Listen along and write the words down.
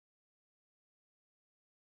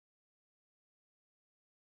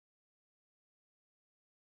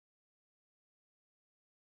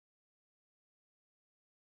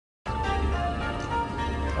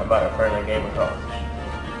about a friendly game of cards.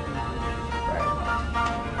 Right.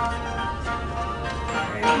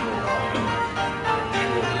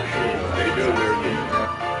 How you doing there, Jim?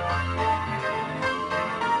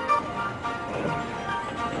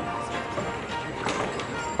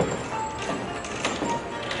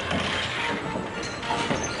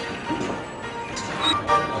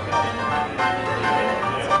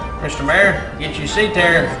 Mr. Mayor, get you a seat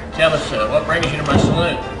there. Tell us what brings you to my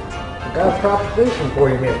saloon. I got a proposition for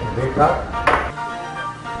you, Mr. Bigcock.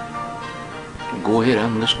 Go ahead,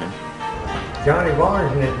 I'm listening. Johnny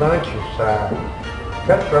Barnes and his bunch is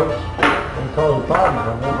cutthroats and cause a problem. I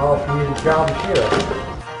won't offer you the job of sheriff.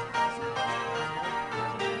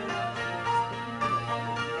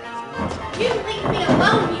 You leave me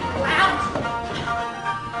alone, you lout!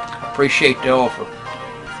 I appreciate the offer,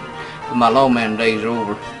 but my lawman days are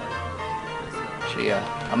over. See,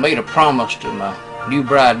 I made a promise to my new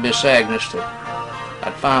bride, Miss Agnes, that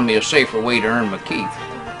I'd find me a safer way to earn my keep.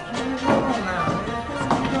 Let me go.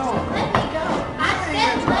 I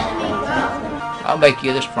said let me go. I'll make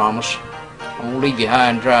you this promise. I won't leave you high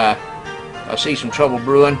and dry. If I see some trouble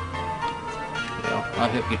brewing, well, I'll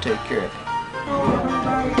help you take care of it.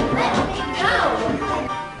 Let me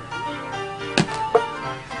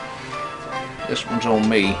go. This one's on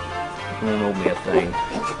me. You won't owe me a thing.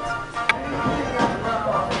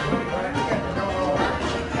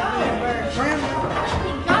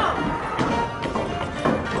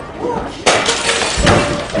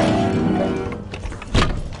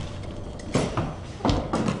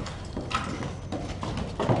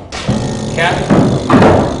 Captain,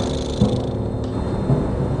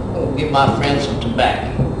 I'll give my friend some tobacco.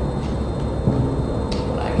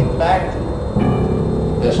 When I get back,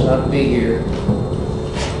 best not be here.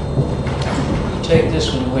 You take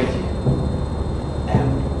this one with you. Now,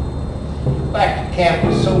 back to camp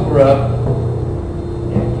and sober up.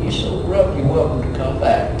 If you sober up, you're welcome to come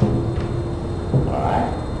back. All right?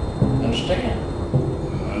 Understand?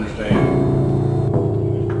 I understand.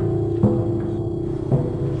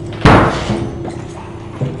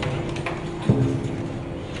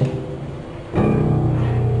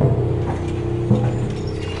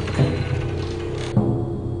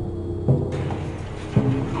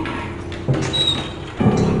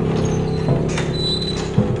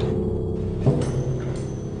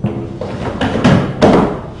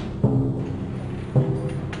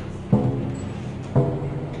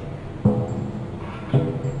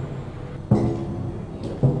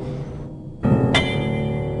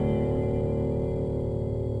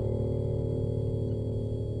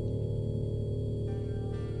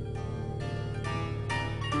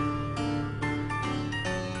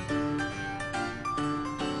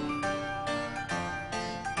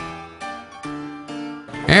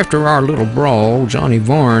 After our little brawl, Johnny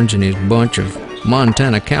Varnes and his bunch of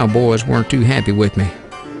Montana cowboys weren't too happy with me,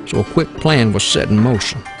 so a quick plan was set in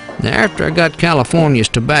motion. Now, after I got California's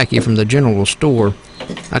tobacco from the general store,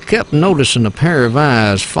 I kept noticing a pair of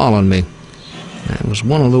eyes following me. It was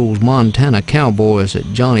one of those Montana cowboys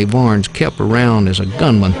that Johnny Varnes kept around as a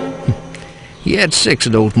gunman. He had 6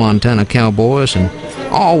 of those Montana cowboys, and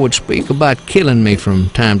all would speak about killing me from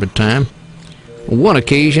time to time. On one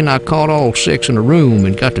occasion, I caught all 6 in a room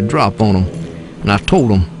and got the drop on them, and I told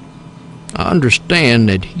them, I understand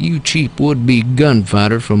that you cheap would-be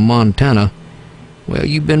gunfighter from Montana, well,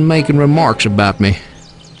 you've been making remarks about me,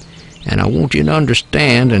 and I want you to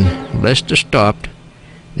understand, and lest to stop,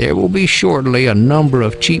 there will be shortly a number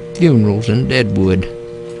of cheap funerals in Deadwood.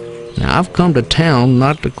 Now, I've come to town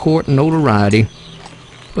not to court notoriety,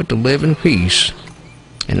 but to live in peace,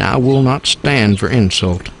 and I will not stand for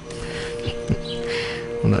insult.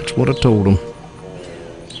 Well, that's what I told him.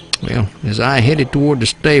 Well, as I headed toward the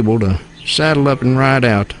stable to saddle up and ride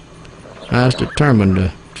out, I was determined to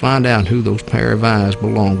find out who those pair of eyes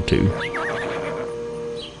belonged to.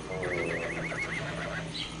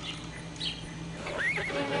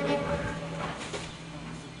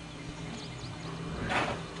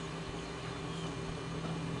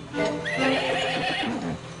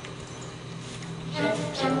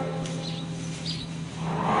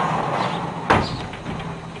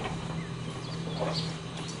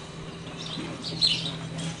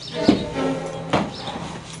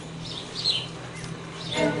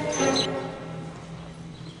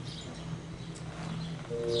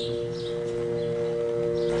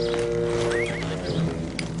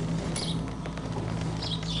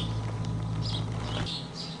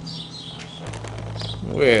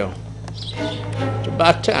 Well, it's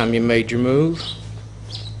about time you made your move.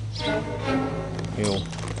 You know,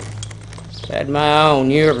 I've had my eye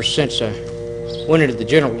on you ever since I went into the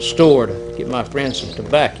general store to get my friend some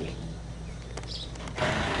tobacco.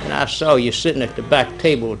 I saw you sitting at the back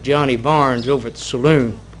table with Johnny Barnes over at the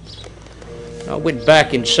saloon. I went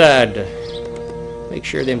back inside to make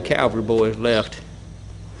sure them cavalry boys left.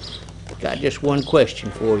 Got just one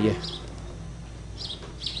question for you.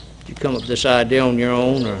 Did you come up with this idea on your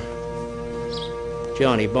own, or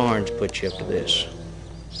Johnny Barnes put you up to this?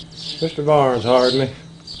 Mr. Barnes hired me.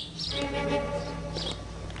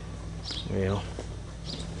 Well,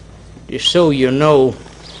 just so you know,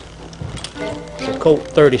 there's a Colt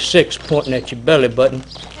 36 pointing at your belly button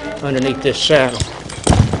underneath this saddle.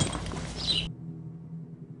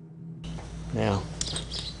 Now,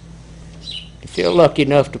 if you feel lucky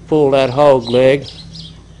enough to pull that hog leg,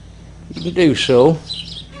 you can do so.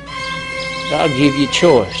 But I'll give you a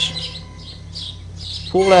choice.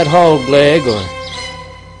 Pull that hog leg or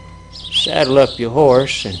saddle up your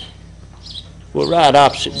horse and we'll ride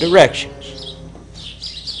opposite directions.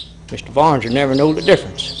 Mr. Barnes will never know the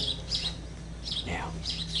difference. Now,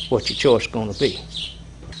 what's your choice going to be?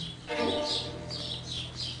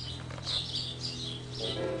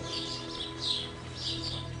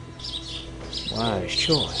 Wise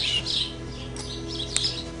choice.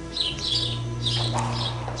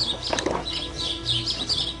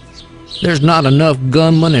 There's not enough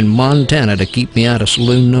gunmen in Montana to keep me out of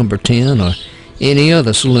saloon number 10 or any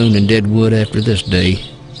other saloon in Deadwood after this day.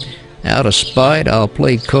 Out of spite, I'll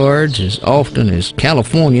play cards as often as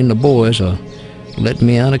California and the boys are letting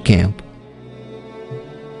me out of camp.